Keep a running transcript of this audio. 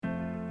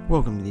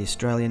Welcome to the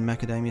Australian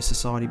Macadamia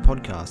Society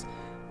podcast.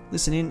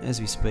 Listen in as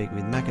we speak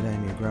with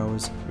macadamia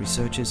growers,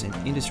 researchers and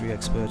industry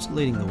experts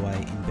leading the way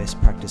in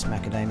best practice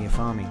macadamia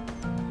farming.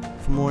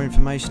 For more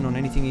information on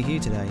anything you hear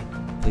today,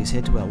 please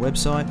head to our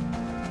website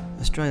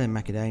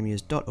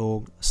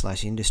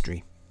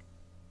australianmacadamias.org/industry.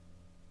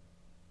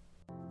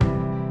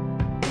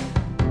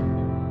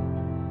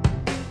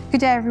 Good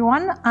day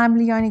everyone, I'm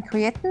Leonie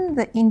Crietten,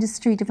 the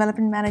Industry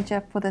Development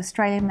Manager for the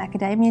Australian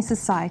Macadamia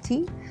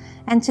Society,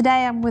 and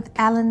today I'm with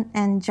Alan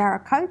and Jara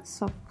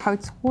Coates of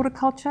Coates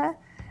Horticulture.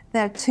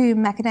 They're two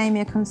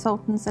macadamia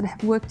consultants that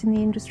have worked in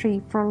the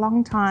industry for a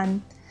long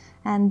time,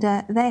 and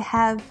they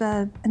have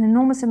an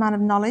enormous amount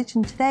of knowledge,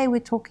 and today we're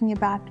talking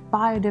about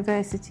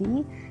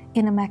biodiversity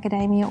in a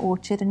macadamia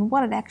orchard and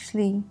what it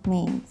actually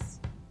means.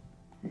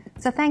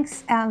 So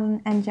thanks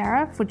Alan and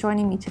Jara for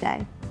joining me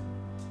today.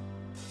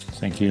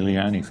 Thank you,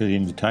 Leonie, for the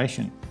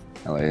invitation.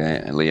 Hello,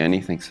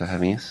 Leonie. Thanks for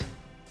having us.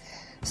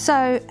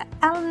 So,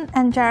 Alan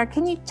and Jara,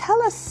 can you tell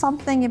us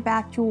something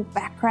about your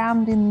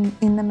background in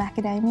the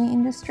macadamia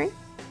industry?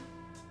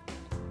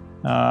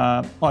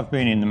 I've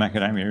been in the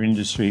macadamia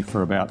industry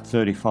for about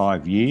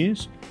 35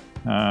 years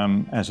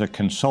as a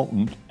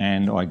consultant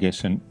and I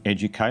guess an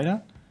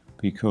educator,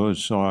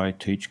 because I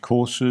teach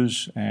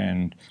courses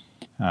and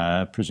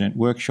present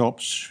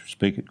workshops,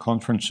 speak at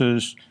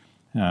conferences,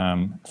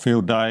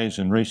 field days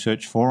and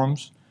research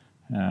forums,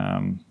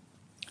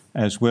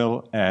 as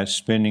well as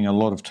spending a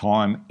lot of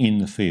time in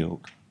the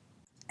field.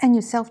 And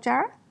yourself,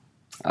 Jara?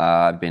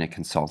 I've been a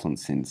consultant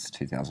since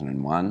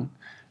 2001,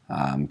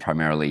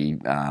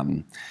 primarily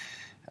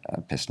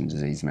pest and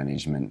disease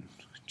management,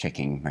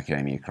 checking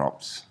macadamia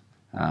crops,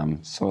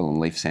 soil and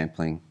leaf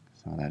sampling,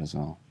 some of that as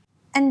well.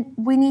 And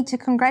we need to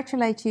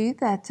congratulate you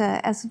that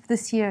as of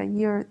this year,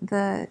 you're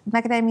the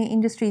macadamia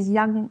industry's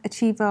Young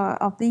Achiever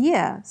of the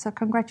Year. So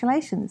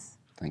congratulations.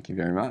 Thank you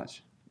very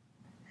much.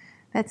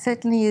 That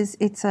certainly is.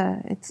 It's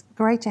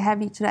great to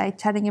have you today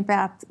chatting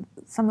about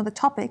some of the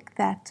topic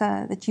that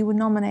you were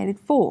nominated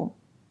for.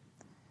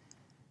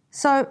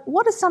 So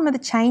what are some of the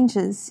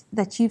changes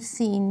that you've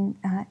seen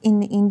in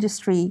the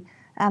industry,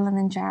 Alan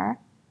and Jara?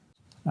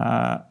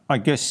 I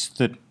guess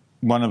that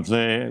when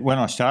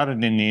I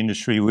started in the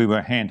industry, we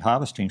were hand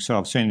harvesting, so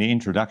I've seen the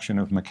introduction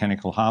of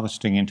mechanical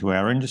harvesting into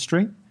our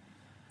industry.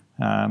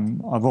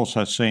 I've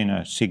also seen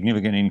a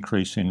significant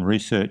increase in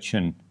research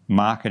and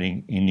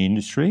marketing in the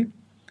industry.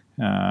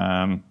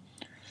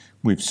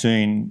 We've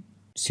seen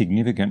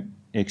significant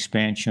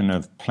expansion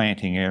of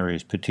planting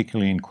areas,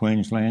 particularly in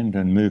Queensland,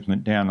 and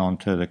movement down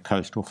onto the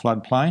coastal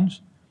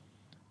floodplains.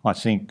 I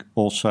think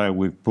also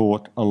we've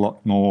brought a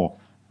lot more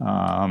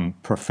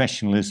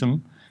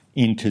professionalism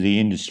into the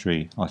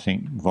industry, I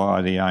think,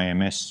 via the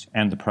AMS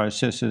and the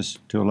processors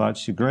to a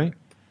large degree.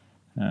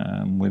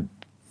 We've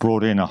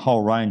brought in a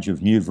whole range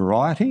of new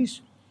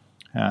varieties.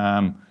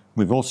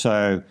 We've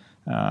also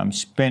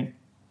spent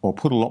or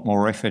put a lot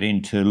more effort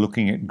into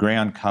looking at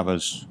ground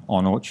covers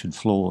on orchard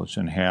floors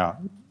and how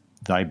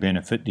they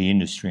benefit the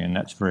industry, and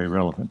that's very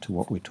relevant to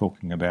what we're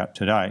talking about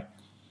today.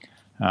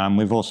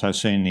 We've also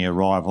seen the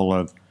arrival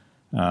of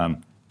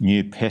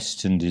new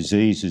pests and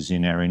diseases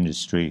in our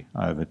industry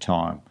over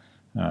time.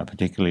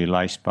 Particularly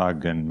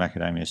lacebug and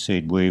macadamia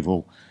seed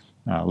weevil,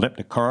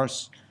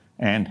 leptocoris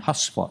and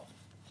husk spot.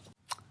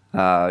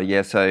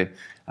 So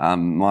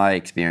my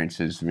experience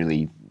is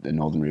really the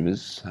Northern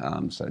Rivers,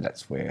 so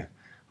that's where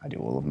I do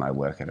all of my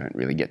work. I don't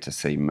really get to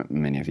see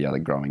many of the other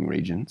growing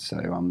regions,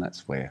 so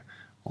that's where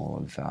all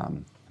of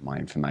my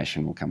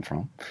information will come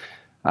from.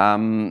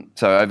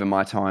 So over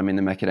my time in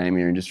the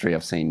macadamia industry,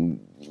 I've seen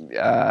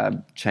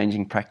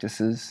changing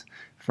practices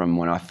from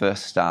when I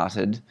first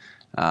started.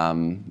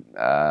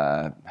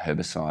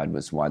 Herbicide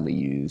was widely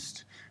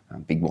used,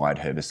 big wide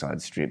herbicide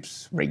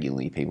strips.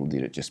 Regularly people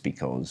did it just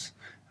because,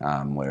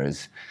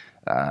 whereas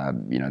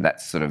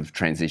that's sort of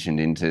transitioned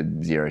into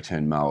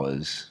zero-turn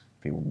mowers,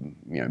 people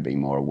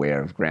being more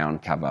aware of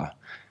ground cover,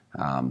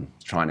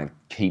 trying to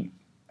keep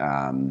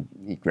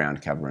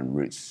ground cover and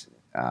roots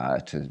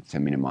to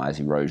minimise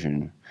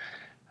erosion.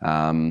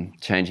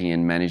 Changing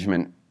in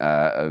management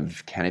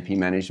of canopy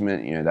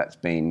management, that's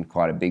been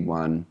quite a big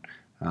one.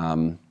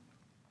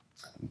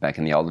 Back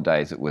in the older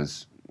days, it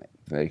was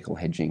vertical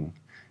hedging,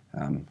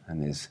 and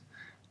there's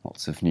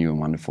lots of new and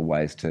wonderful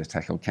ways to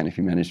tackle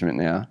canopy management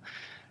now.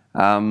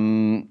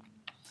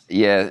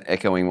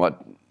 Echoing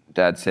what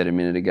Dad said a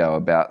minute ago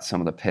about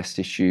some of the pest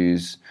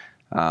issues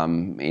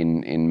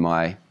in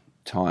my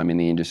time in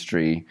the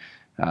industry,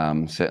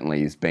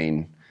 certainly has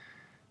been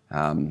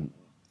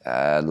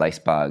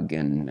lacebug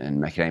and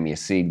macadamia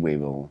seed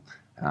weevil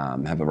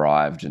have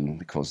arrived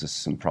and caused us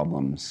some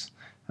problems.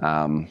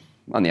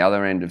 On the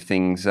other end of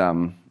things,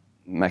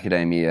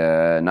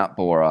 macadamia nut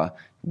borer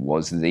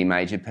was the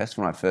major pest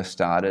when I first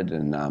started,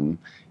 and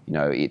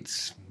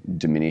it's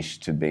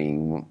diminished to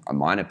being a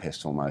minor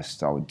pest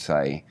almost, I would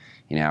say,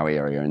 in our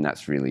area, and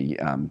that's really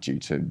due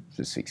to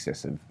the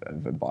success of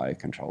a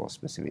biocontroller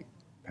specific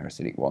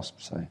parasitic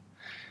wasp. So,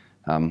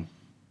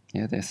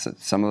 there's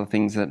some of the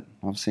things that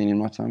I've seen in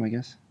my time, I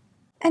guess.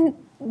 And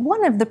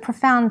one of the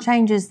profound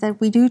changes that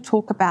we do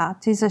talk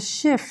about is a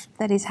shift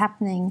that is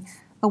happening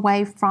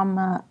away from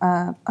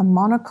a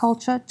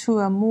monoculture to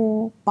a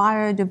more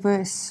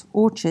biodiverse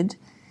orchard.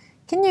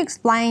 Can you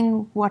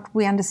explain what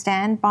we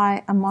understand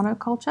by a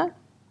monoculture?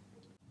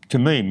 To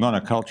me,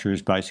 monoculture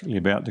is basically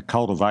about the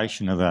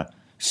cultivation of a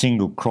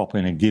single crop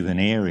in a given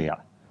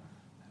area.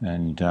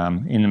 And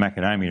in the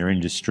macadamia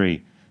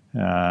industry,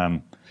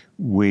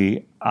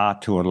 we are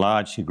to a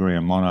large degree a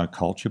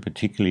monoculture,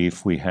 particularly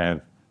if we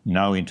have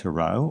no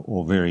interrow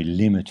or very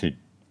limited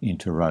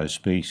interrow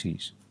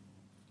species.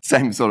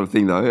 Same sort of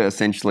thing though,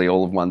 essentially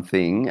all of one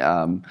thing,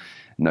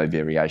 no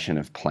variation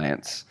of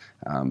plants,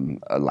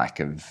 a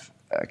lack of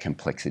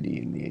complexity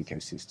in the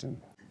ecosystem.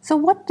 So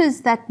what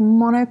does that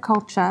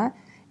monoculture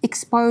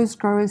expose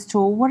growers to,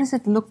 or what does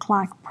it look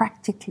like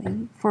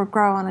practically for a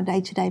grower on a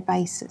day-to-day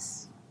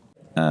basis?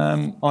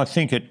 I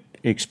think it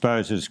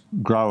exposes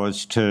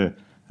growers to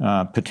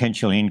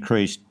potentially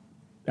increased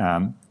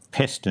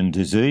pest and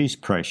disease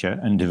pressure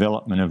and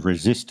development of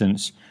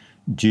resistance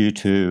due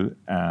to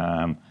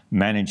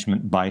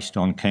management based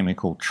on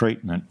chemical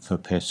treatment for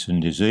pests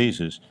and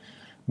diseases,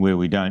 where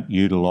we don't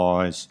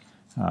utilise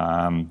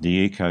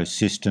the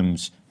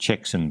ecosystem's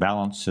checks and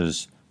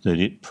balances that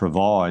it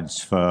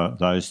provides for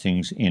those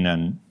things in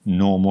a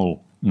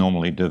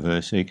normally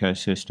diverse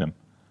ecosystem.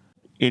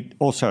 It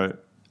also,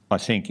 I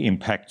think,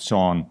 impacts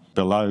on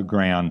below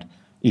ground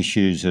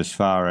issues as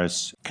far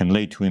as can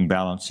lead to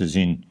imbalances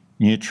in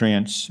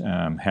nutrients,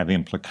 have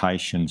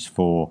implications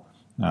for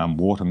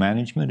water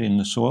management in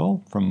the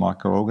soil from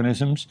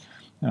microorganisms,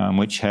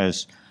 which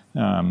has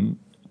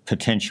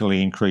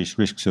potentially increased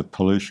risks of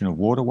pollution of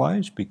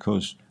waterways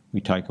because we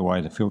take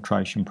away the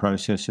filtration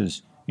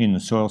processes in the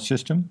soil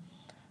system.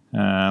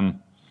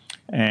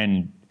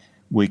 And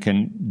we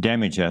can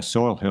damage our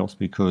soil health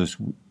because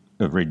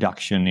of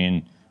reduction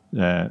in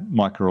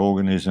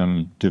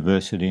microorganism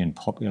diversity and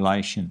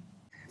population.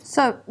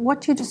 So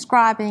what you're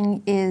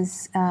describing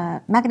is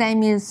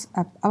macadamias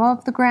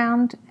above the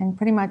ground and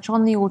pretty much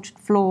on the orchard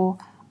floor,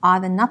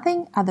 either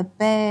nothing, either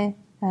bare,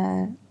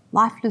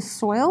 lifeless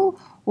soil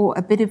or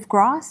a bit of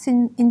grass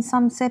in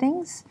some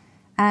settings.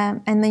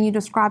 And then you're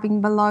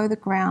describing below the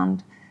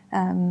ground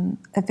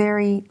a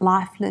very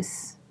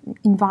lifeless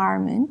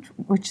environment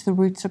which the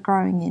roots are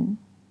growing in.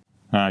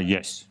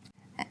 Yes.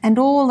 And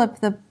all of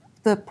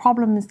the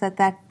problems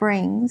that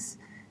brings,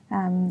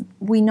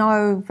 we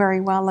know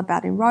very well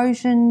about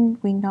erosion,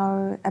 we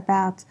know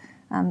about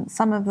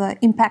some of the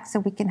impacts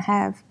that we can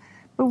have.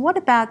 But what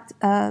about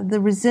the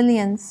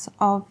resilience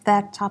of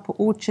that type of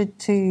orchard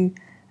to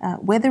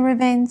weather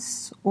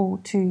events or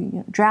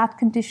to drought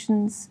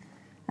conditions?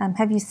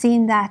 Have you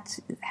seen that,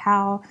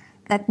 how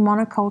that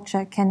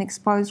monoculture can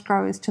expose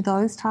growers to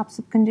those types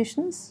of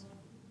conditions?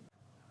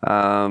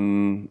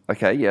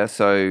 Okay, yeah,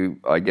 so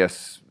I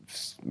guess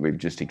we've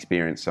just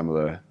experienced some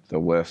of the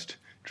worst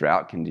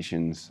drought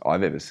conditions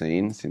I've ever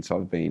seen since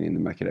I've been in the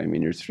macadamia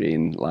industry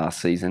in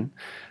last season.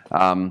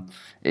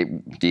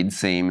 It did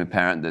seem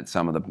apparent that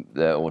some of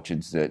the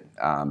orchards that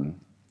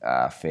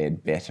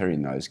fared better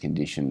in those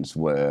conditions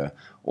were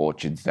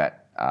orchards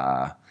that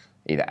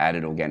either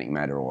added organic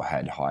matter or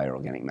had higher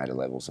organic matter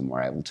levels and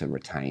were able to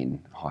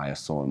retain higher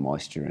soil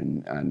moisture,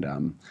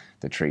 and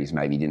the trees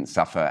maybe didn't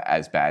suffer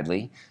as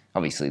badly.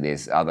 Obviously,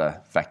 there's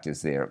other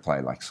factors there at play,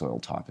 like soil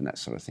type and that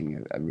sort of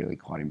thing, are really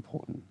quite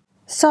important.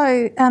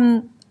 So,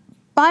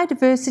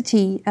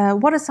 biodiversity,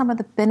 what are some of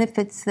the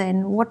benefits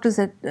then? What does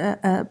a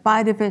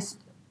biodiverse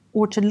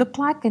orchard look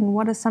like, and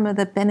what are some of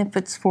the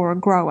benefits for a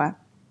grower?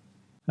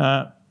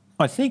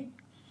 I think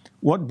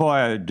what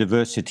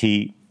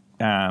biodiversity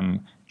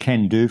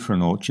can do for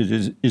an orchard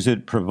is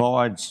it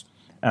provides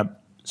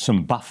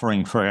some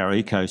buffering for our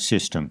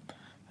ecosystem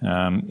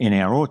in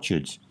our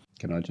orchards.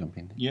 Can I jump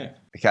in? Yeah.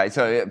 Okay,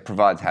 so it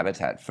provides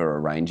habitat for a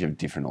range of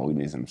different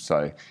organisms.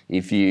 So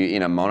if you,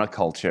 in a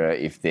monoculture,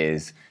 if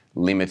there's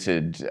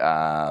limited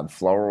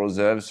floral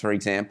reserves, for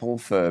example,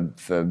 for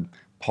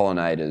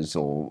pollinators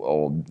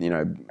or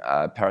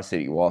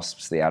parasitic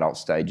wasps, the adult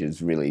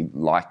stages really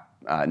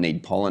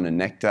need pollen and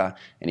nectar,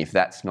 and if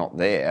that's not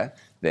there,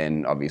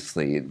 then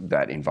obviously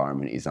that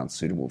environment is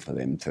unsuitable for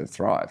them to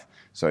thrive.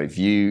 So if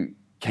you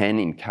can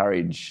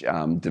encourage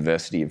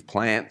diversity of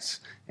plants,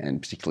 and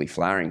particularly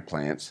flowering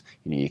plants,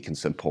 you can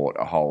support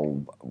a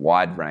whole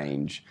wide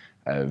range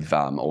of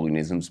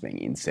organisms, being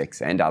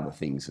insects and other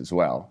things as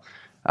well,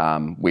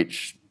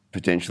 which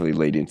potentially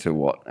lead into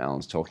what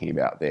Alan's talking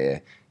about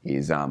there,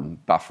 is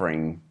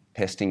buffering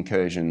pest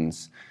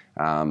incursions.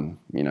 Some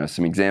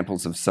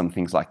examples of some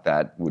things like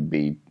that would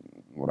be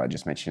what I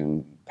just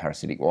mentioned,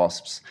 parasitic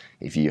wasps.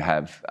 If you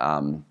have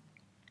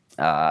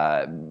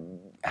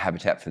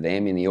habitat for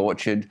them in the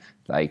orchard,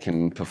 they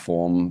can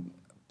perform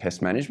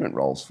pest management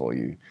roles for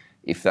you.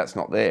 If that's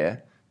not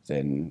there,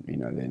 then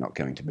they're not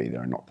going to be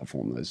there and not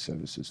perform those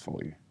services for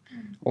you.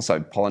 Also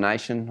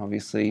pollination,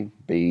 obviously,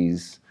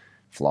 bees,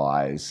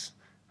 flies,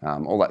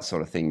 all that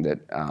sort of thing,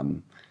 that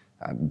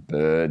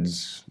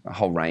birds, a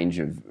whole range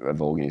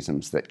of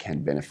organisms that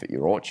can benefit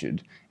your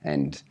orchard.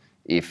 And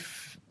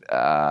if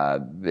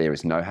there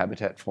is no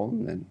habitat for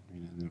them, then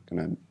they're not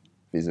going to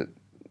visit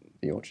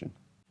the orchard.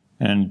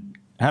 And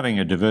having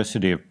a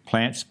diversity of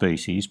plant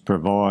species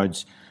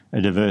provides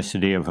a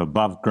diversity of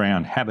above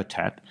ground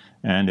habitat,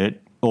 and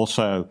it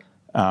also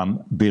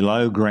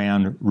below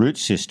ground root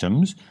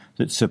systems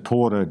that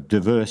support a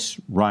diverse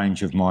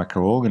range of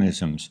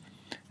microorganisms.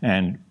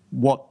 And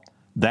what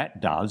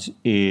that does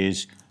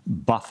is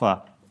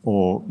buffer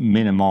or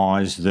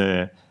minimise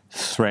the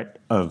threat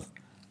of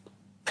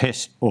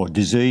pest or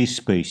disease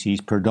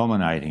species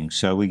predominating.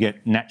 So we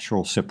get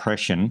natural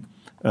suppression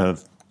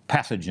of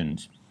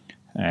pathogens.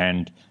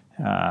 And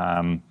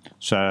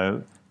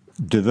so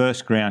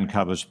diverse ground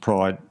covers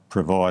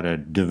provide a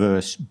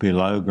diverse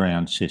below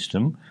ground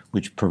system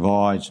which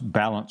provides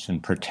balance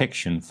and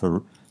protection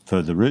for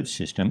the root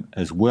system,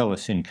 as well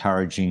as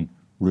encouraging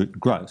root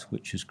growth,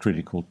 which is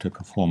critical to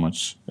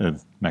performance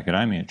of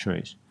macadamia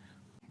trees.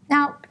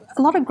 Now,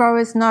 a lot of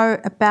growers know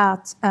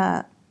about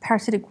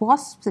parasitic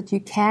wasps that you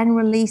can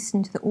release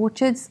into the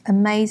orchards,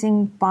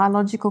 amazing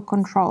biological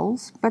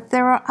controls, but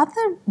there are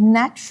other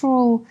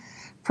natural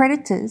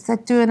predators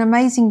that do an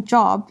amazing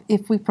job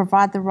if we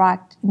provide the right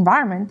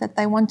environment that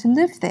they want to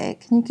live there.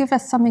 Can you give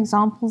us some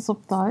examples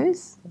of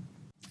those?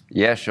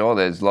 Yeah, sure.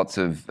 There's lots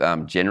of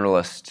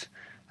generalist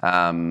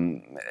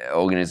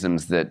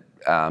organisms that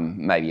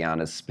maybe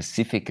aren't as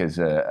specific as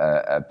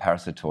a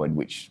parasitoid,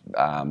 which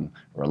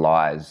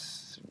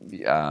relies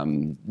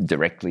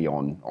directly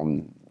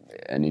on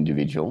an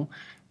individual,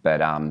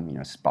 but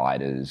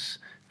spiders,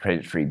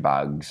 predatory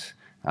bugs,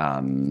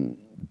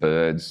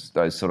 birds,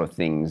 those sort of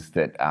things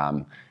that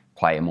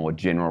play a more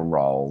general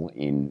role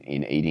in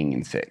eating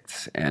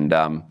insects. And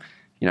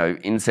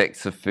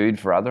insects are food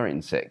for other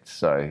insects,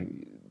 so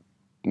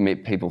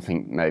people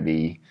think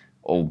maybe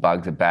all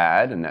bugs are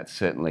bad, and that's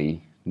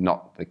certainly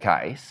not the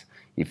case.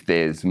 If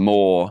there's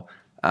more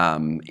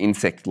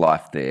insect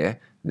life there,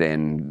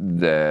 then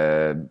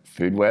the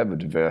food web, a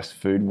diverse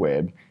food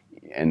web,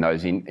 and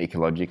those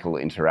ecological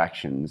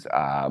interactions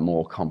are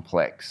more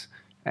complex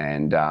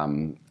and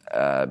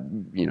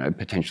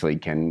potentially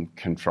can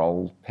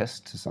control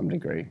pests to some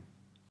degree.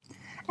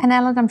 And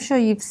Alan, I'm sure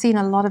you've seen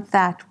a lot of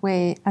that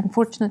where,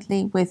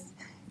 unfortunately, with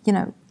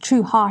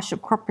too harsh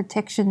of crop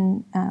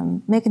protection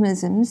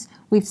mechanisms,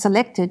 we've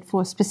selected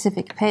for a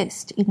specific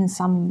pest in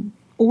some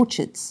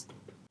orchards.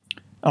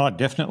 Oh,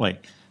 definitely.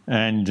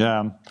 And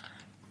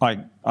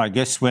I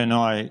guess when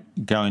I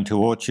go into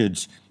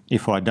orchards,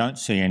 if I don't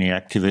see any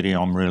activity,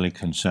 I'm really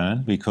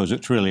concerned, because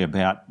it's really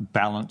about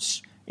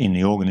balance in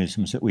the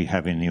organisms that we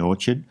have in the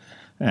orchard.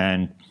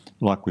 And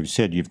like we've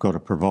said, you've got to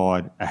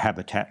provide a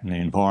habitat and an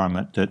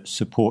environment that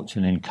supports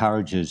and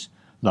encourages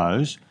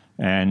those.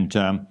 And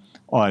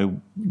I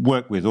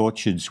work with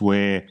orchards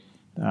where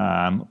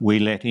we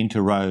let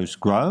interrows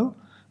grow.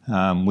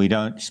 We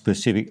don't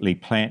specifically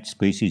plant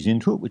species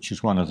into it, which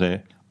is one of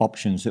the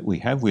options that we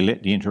have. We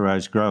let the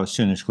interrows grow as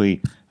soon as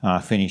we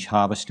finish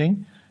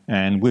harvesting.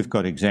 And we've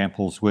got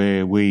examples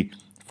where we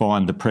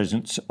find the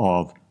presence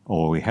of,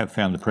 or we have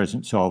found the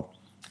presence of,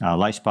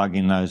 lacebug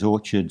in those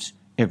orchards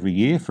every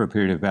year for a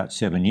period of about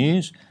 7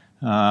 years.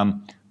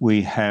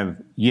 We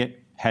have yet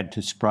had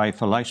to spray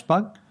for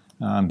lacebug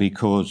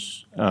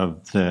because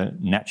of the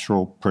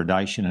natural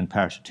predation and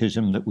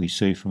parasitism that we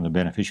see from the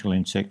beneficial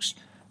insects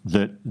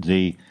that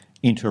the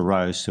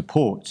interrow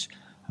supports.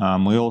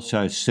 We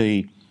also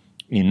see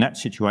in that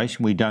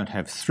situation we don't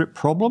have thrip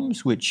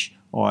problems, which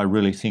I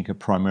really think are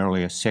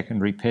primarily a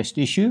secondary pest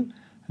issue.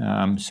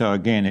 So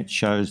again, it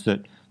shows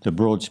that the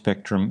broad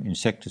spectrum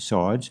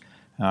insecticides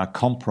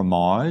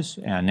compromise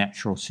our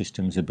natural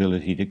system's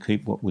ability to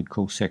keep what we'd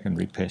call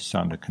secondary pests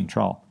under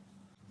control.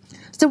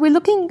 So we're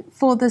looking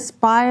for this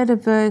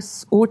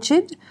biodiverse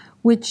orchard,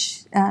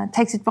 which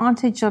takes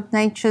advantage of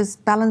nature's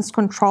balanced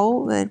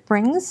control that it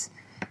brings.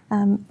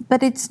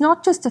 But it's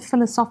not just a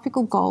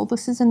philosophical goal,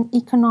 this is an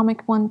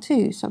economic one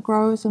too. So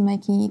growers are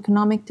making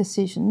economic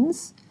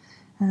decisions.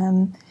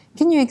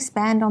 Can you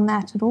expand on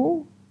that at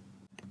all?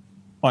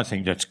 I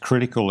think that's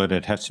critical, that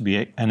it has to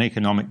be an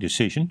economic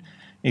decision.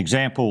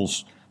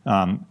 Examples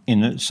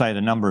in, say,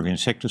 the number of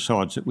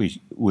insecticides that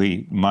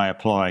we may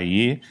apply a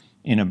year.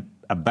 In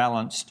a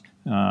balanced,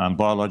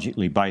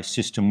 biologically based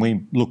system,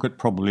 we look at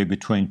probably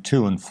between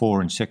 2 and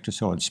 4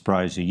 insecticide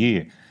sprays a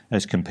year,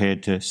 as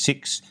compared to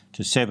 6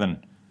 to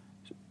 7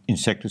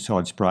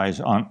 insecticide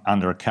sprays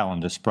under a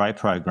calendar spray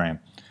program.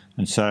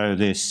 And so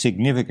there's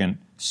significant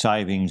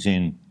savings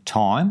in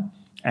time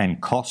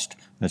and cost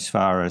as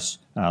far as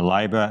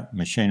labour,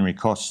 machinery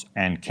costs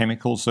and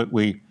chemicals that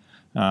we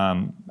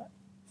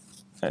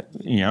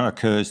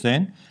occurs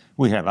then.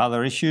 We have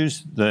other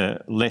issues.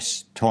 The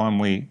less time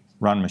we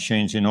run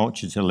machines in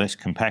orchards, the less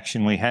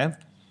compaction we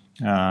have.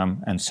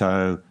 And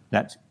so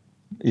that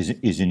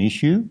is an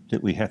issue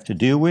that we have to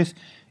deal with.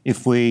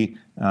 If we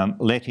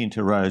let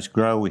interrows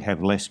grow, we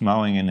have less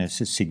mowing, and there's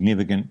a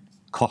significant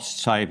cost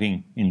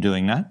saving in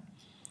doing that.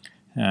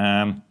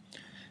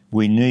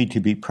 We need to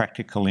be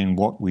practical in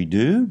what we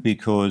do,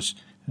 because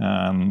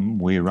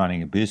we're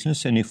running a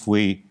business, and if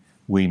we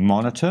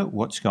monitor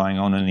what's going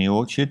on in the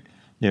orchard,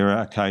 there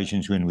are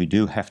occasions when we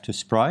do have to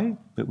spray,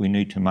 but we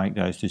need to make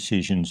those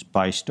decisions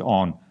based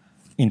on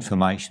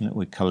information that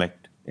we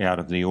collect out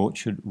of the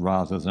orchard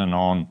rather than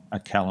on a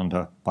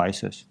calendar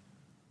basis.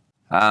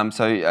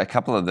 So a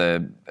couple of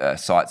the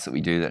sites that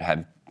we do that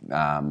have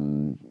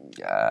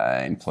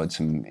employed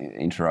some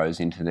inter-rows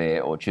into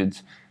their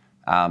orchards,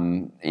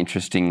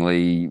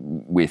 interestingly,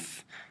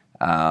 with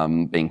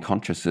being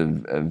conscious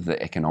of the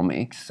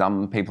economics,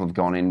 some people have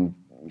gone in,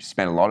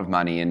 spent a lot of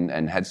money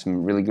and had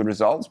some really good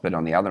results, but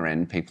on the other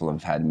end, people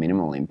have had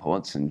minimal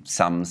inputs and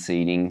some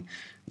seeding,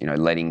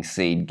 letting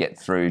seed get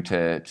through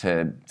to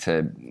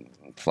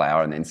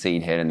flower and then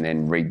seed head and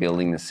then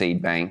rebuilding the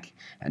seed bank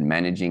and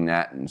managing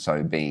that, and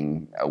so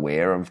being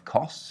aware of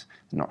costs,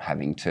 not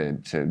having to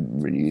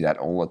renew that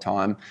all the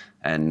time.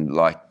 And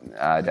like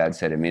Dad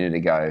said a minute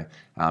ago,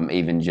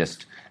 even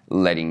just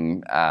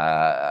letting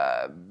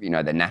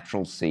the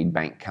natural seed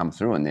bank come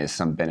through, and there's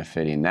some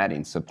benefit in that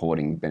in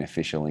supporting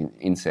beneficial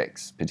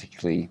insects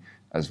particularly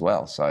as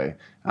well. So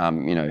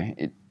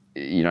growers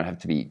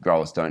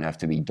don't have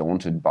to be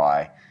daunted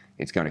by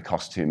it's going to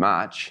cost too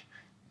much.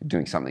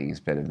 Doing something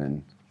is better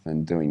than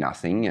doing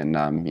nothing, and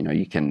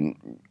you can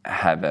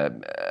have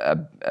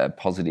a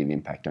positive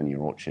impact on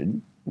your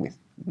orchard with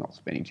not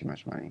spending too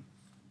much money.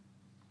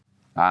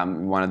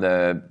 One of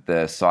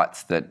the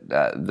sites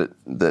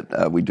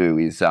that we do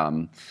is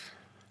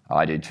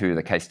I do two of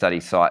the case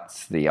study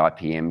sites. The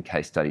IPM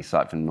case study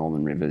site for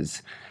Northern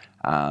Rivers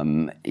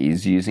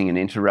is using an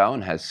inter-row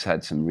and has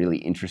had some really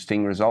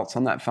interesting results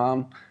on that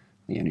farm.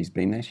 Leonie's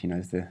been there; she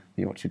knows the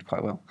orchard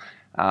quite well.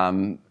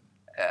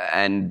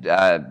 And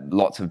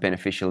lots of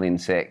beneficial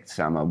insects,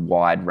 a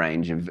wide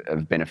range of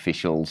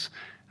beneficials.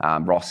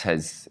 Ross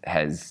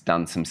has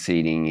done some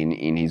seeding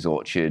in his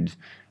orchard.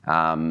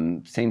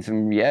 Seen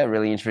some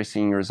really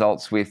interesting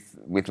results with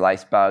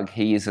lacebug.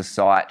 He is a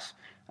site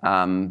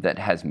that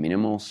has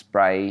minimal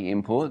spray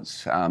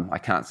inputs. I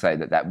can't say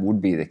that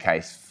would be the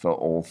case for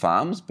all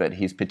farms, but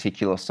his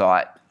particular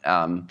site,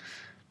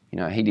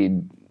 he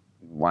did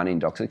one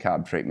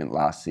indoxacarb treatment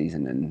last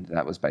season, and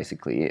that was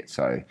basically it.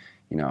 So,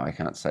 I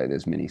can't say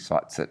there's many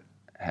sites that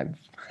have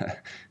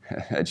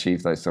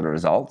achieved those sort of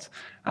results.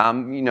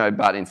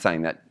 But in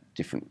saying that,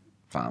 different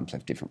farms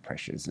have different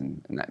pressures,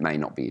 and that may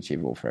not be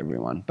achievable for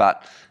everyone.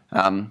 But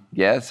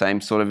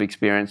same sort of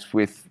experience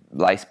with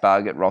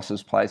lacebug at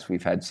Ross's place.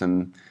 We've had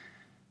some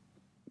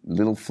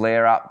little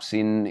flare-ups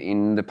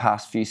in the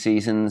past few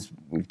seasons.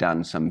 We've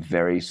done some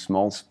very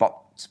small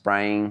spot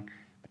spraying.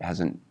 It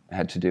hasn't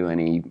had to do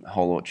any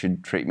whole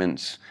orchard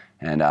treatments,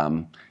 and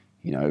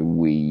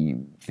we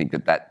think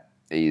that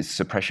is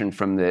suppression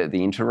from the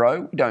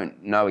inter-row. We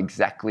don't know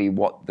exactly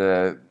what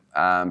the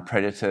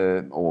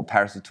predator or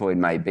parasitoid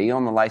may be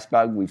on the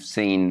lacebug. We've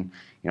seen,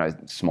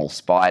 small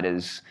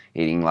spiders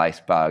eating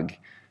lacebug,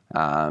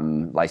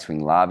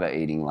 lacewing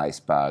larvae eating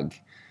lacebug.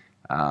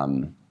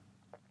 In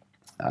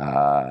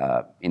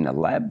the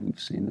lab, we've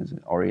seen there's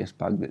an aureus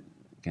bug that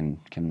can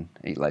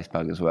eat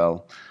lacebug as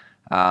well.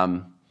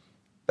 But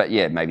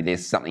maybe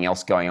there's something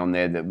else going on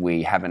there that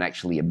we haven't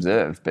actually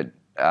observed, but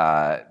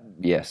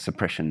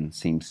suppression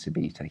seems to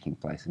be taking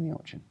place in the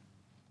orchard.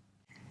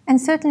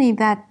 And certainly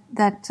that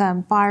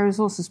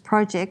Bioresources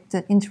project,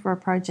 the Inter-row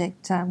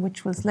project,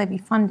 which was levy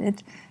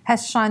funded,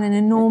 has shown an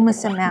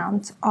enormous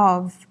amount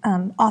of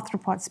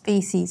arthropod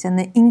species and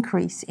the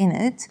increase in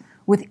it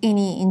with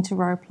any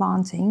inter-row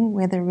planting,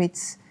 whether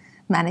it's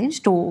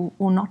managed or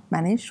not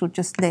managed, or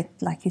just let,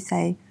 like you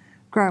say,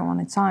 grow on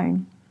its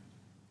own.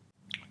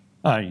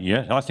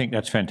 I think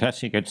that's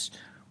fantastic.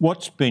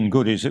 What's been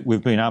good is that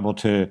we've been able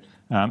to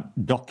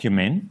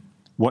document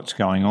what's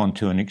going on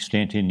to an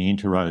extent in the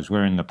inter-rows,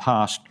 where in the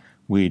past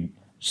we'd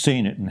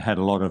seen it and had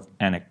a lot of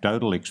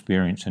anecdotal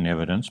experience and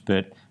evidence,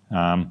 but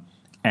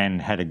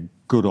and had a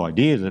good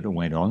idea that it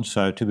went on.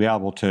 So to be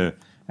able to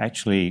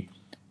actually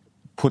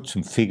put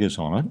some figures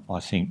on it, I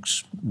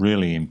think's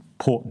really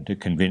important to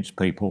convince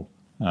people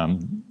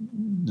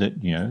that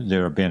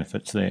there are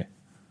benefits there.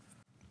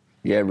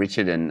 Yeah,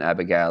 Richard and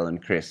Abigail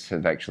and Chris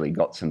have actually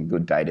got some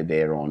good data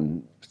there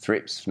on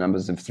thrips,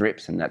 numbers of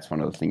thrips, and that's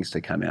one of the things to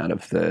come out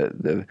of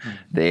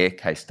their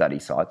case study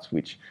sites,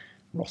 which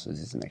Ross's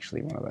isn't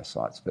actually one of those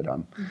sites, but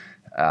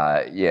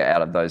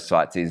out of those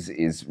sites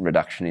is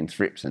reduction in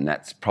thrips, and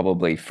that's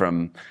probably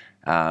from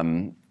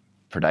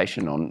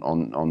predation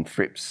on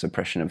thrips,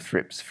 suppression of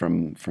thrips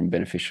from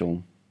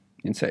beneficial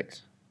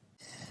insects.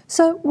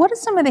 So what are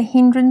some of the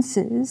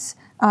hindrances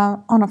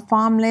on a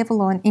farm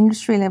level or an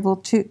industry level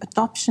to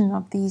adoption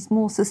of these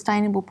more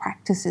sustainable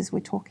practices we're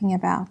talking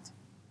about?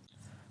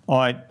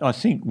 I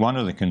think one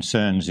of the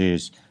concerns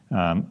is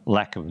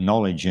lack of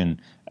knowledge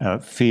and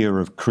fear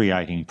of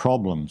creating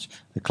problems.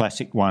 The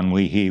classic one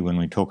we hear when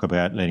we talk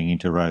about letting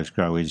inter-rows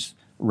grow is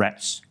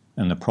rats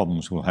and the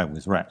problems we'll have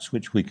with rats,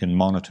 which we can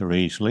monitor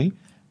easily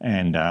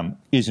and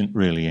isn't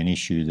really an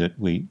issue that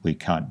we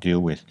can't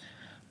deal with.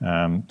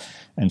 And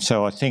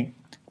so I think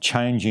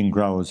changing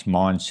growers'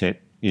 mindset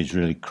is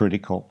really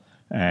critical,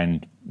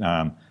 and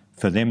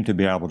for them to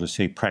be able to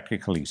see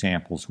practical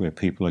examples where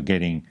people are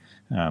getting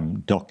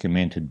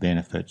documented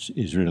benefits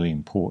is really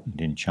important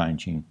in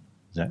changing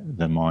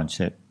the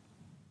mindset.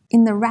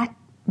 In the rat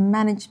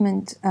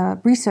management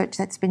research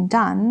that's been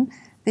done,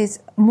 there's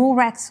more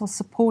rats are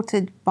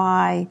supported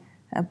by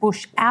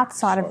bush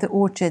outside of the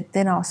orchard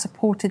than are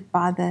supported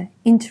by the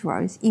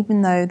interrows,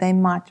 even though they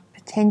might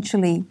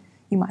potentially,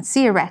 you might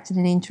see a rat in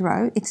an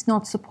interrow, it's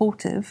not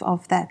supportive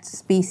of that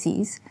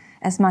species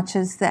as much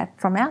as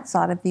that from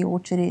outside of the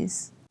orchard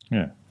is.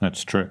 Yeah,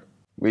 that's true.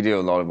 We do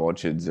a lot of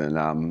orchards,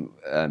 and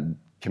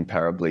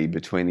comparably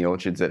between the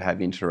orchards that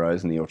have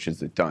interrows and the orchards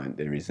that don't,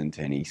 there isn't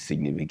any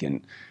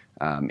significant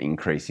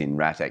increase in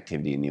rat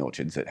activity in the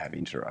orchards that have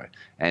interrow.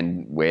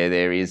 And where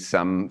there is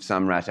some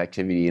rat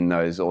activity in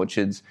those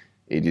orchards,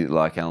 it is,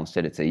 like Alan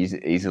said, it's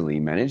easily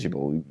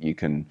manageable. You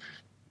can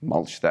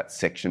mulch that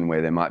section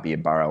where there might be a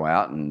burrow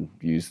out and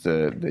use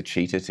the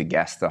cheater to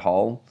gas the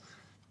hole.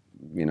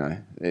 You know,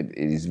 it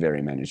is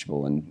very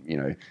manageable. And, you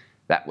know,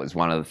 that was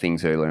one of the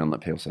things earlier on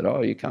that people said,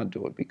 oh, you can't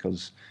do it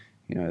because,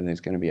 you know,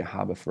 there's going to be a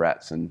harbour for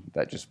rats, and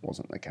that just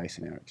wasn't the case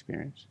in our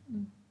experience.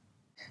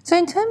 So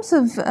in terms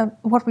of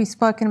what we've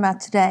spoken about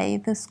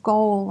today, this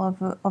goal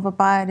of a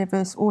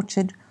biodiverse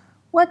orchard,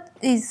 what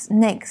is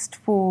next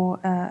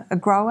for a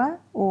grower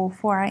or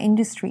for our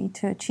industry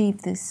to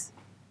achieve this?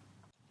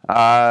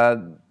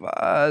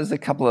 There's a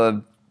couple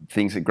of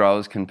things that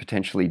growers can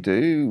potentially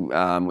do,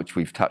 which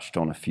we've touched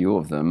on a few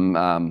of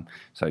them.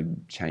 So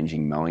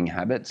changing mowing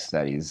habits,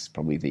 that is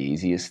probably the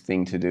easiest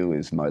thing to do,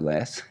 is mow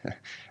less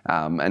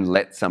and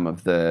let some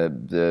of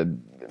the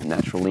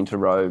natural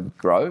interrow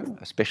grow,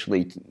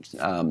 especially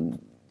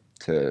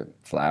to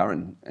flower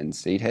and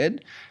seed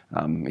head.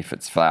 If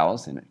it's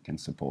flowers, then it can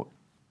support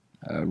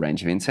a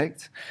range of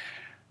insects.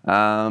 You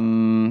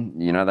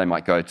know, they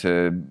might go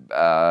to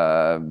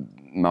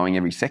mowing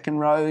every second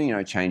row, you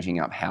know,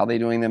 changing up how they're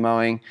doing their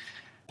mowing.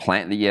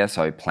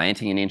 So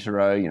planting an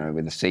interrow, you know,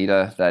 with a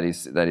seeder, that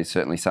is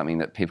certainly something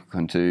that people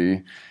can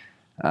do.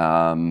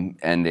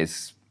 And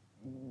there's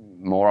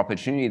more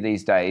opportunity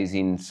these days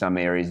in some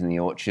areas in the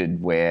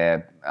orchard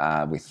where,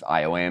 with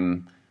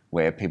IOM,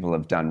 where people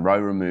have done row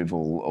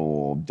removal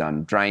or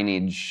done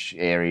drainage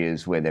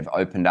areas where they've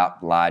opened up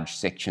large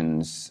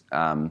sections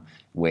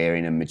where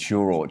in a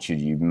mature orchard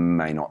you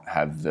may not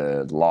have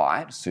the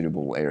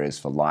suitable areas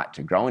for light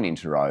to grow an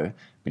interrow,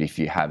 but if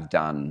you have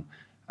done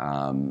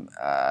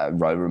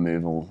row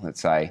removal,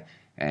 let's say,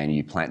 and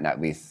you plant that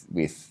with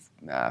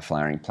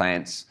flowering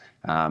plants,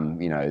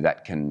 you know,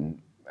 that can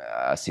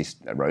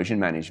assist erosion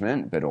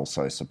management, but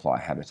also supply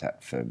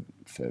habitat for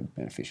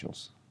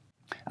beneficials.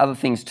 Other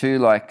things too,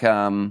 like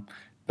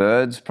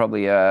birds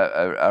probably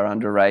are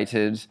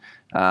underrated.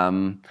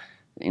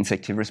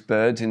 Insectivorous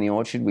birds in the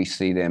orchard, we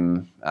see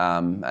them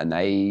and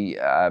they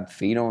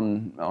feed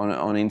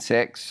on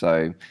insects.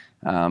 So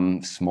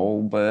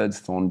small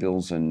birds,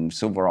 thornbills and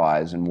silver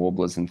eyes and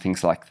warblers and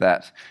things like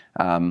that.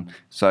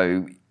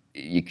 So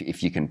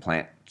if you can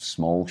plant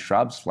small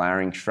shrubs,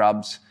 flowering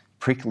shrubs,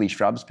 prickly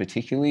shrubs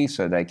particularly,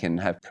 so they can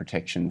have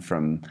protection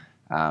from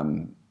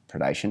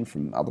predation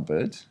from other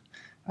birds.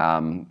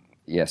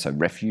 So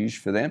refuge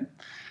for them.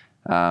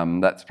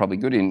 That's probably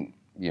good in,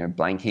 you know,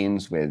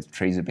 Blankins where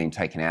trees have been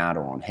taken out,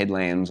 or on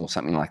headlands or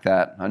something like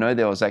that. I know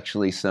there was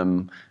actually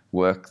some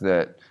work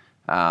that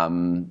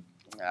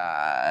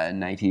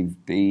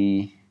Native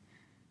Bee,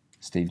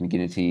 Steve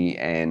McGinnity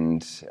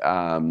and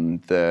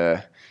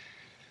the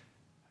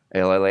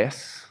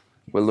LLS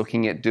were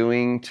looking at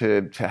doing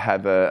to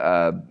have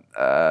a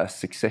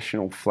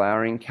successional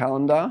flowering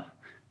calendar.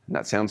 And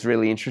that sounds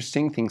really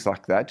interesting, things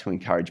like that, to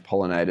encourage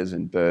pollinators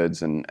and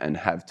birds and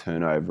have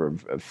turnover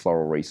of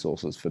floral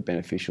resources for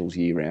beneficials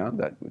year round.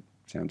 That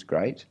sounds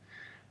great.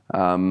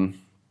 Other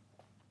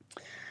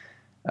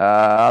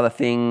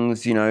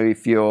things, you know,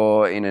 if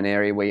you're in an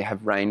area where you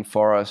have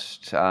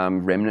rainforest,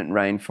 remnant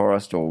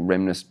rainforest or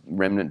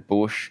remnant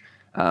bush,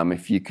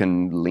 if you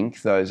can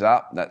link those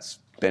up, that's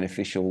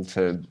beneficial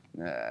to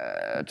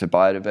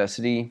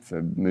biodiversity,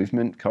 for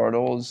movement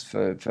corridors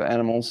for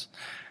animals.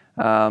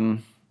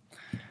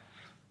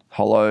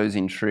 Hollows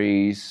in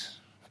trees,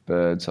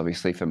 birds,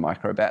 obviously for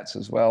microbats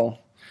as well.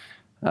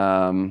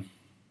 Then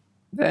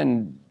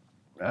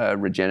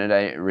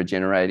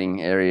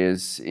regenerating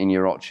areas in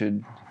your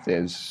orchard. If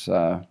there's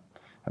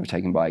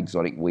overtaken by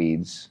exotic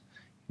weeds,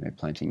 you know,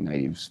 planting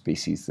native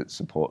species that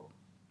support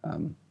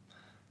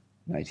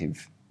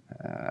native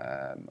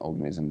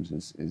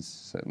organisms is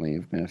certainly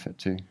of benefit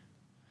too.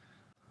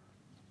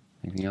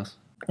 Anything else?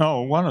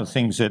 Oh, one of the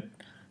things that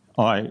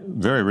I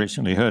very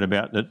recently heard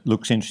about that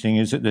looks interesting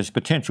is that there's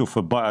potential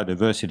for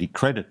biodiversity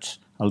credits,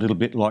 a little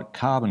bit like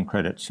carbon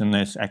credits, and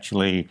there's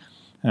actually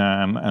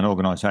an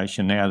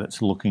organisation now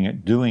that's looking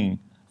at doing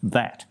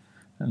that.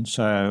 And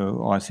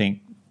so I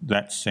think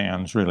that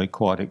sounds really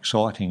quite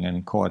exciting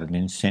and quite an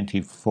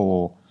incentive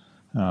for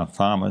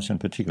farmers, and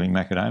particularly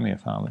macadamia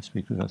farmers,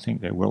 because I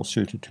think they're well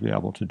suited to be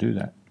able to do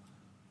that.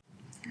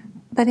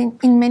 But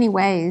in many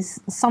ways,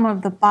 some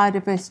of the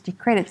biodiversity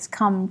credits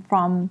come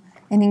from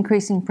an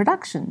increase in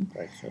production.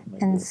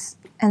 And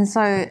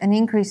so an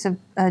increase of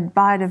a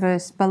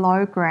biodiverse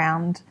below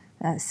ground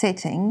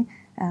setting,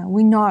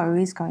 we know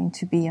is going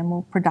to be a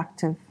more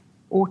productive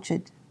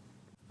orchard.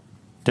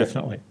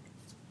 Definitely.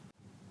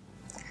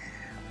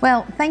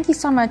 Well, thank you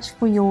so much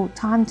for your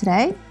time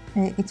today.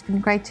 It's been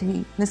great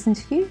to listen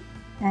to you,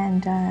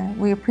 and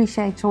we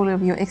appreciate all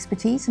of your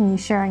expertise and you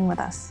sharing with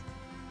us.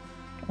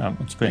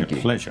 It's been a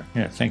pleasure.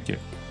 Yeah, thank you.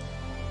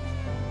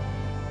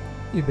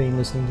 You've been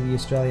listening to the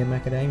Australian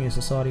Macadamia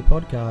Society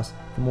podcast.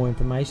 For more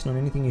information on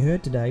anything you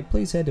heard today,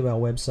 please head to our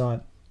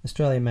website,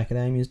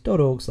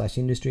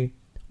 australianmacadamias.org/industry,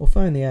 or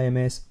phone the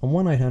AMS on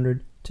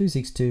 1800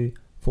 262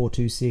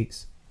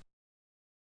 426.